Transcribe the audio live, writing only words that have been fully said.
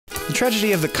The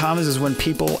tragedy of the commons is when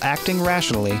people, acting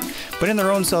rationally, but in their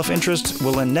own self-interest,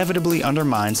 will inevitably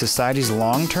undermine society's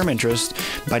long-term interest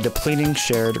by depleting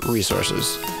shared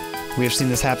resources. We have seen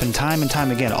this happen time and time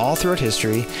again all throughout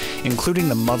history, including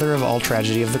the mother of all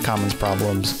tragedy of the commons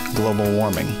problems, global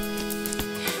warming.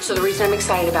 So the reason I'm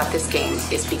excited about this game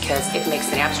is because it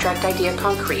makes an abstract idea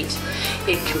concrete,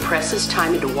 it compresses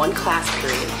time into one class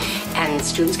period, and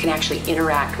students can actually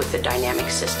interact with the dynamic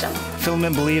system.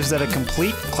 Filament believes that a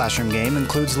complete classroom game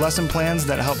includes lesson plans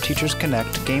that help teachers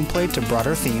connect gameplay to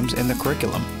broader themes in the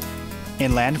curriculum.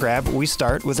 In Land Grab, we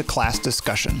start with a class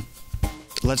discussion.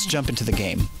 Let's jump into the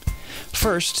game.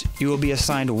 First, you will be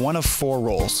assigned one of 4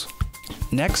 roles.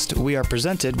 Next, we are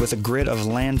presented with a grid of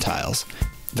land tiles.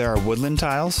 There are woodland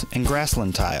tiles and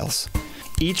grassland tiles.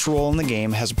 Each role in the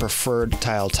game has a preferred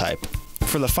tile type.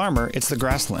 For the farmer, it's the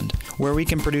grassland, where we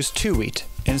can produce 2 wheat,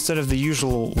 instead of the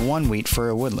usual 1 wheat for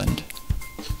a woodland.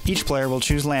 Each player will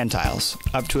choose land tiles,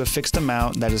 up to a fixed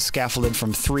amount that is scaffolded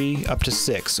from 3 up to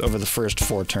 6 over the first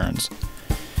 4 turns.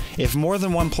 If more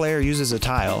than one player uses a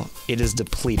tile, it is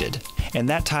depleted, and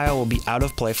that tile will be out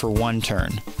of play for 1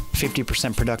 turn,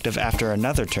 50% productive after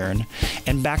another turn,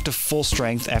 and back to full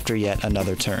strength after yet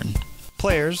another turn.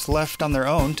 Players, left on their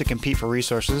own to compete for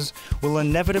resources, will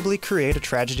inevitably create a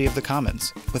tragedy of the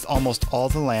commons, with almost all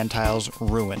the land tiles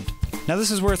ruined. Now this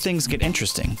is where things get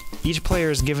interesting. Each player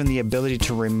is given the ability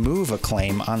to remove a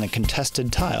claim on a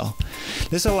contested tile.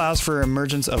 This allows for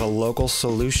emergence of a local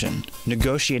solution,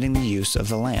 negotiating the use of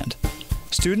the land.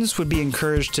 Students would be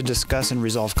encouraged to discuss and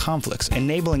resolve conflicts,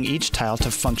 enabling each tile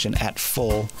to function at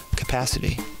full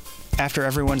capacity. After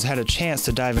everyone's had a chance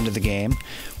to dive into the game,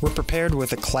 we're prepared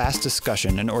with a class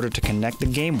discussion in order to connect the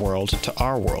game world to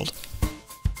our world.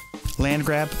 Land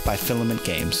Grab by Filament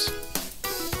Games.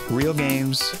 Real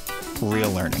games,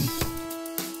 real learning.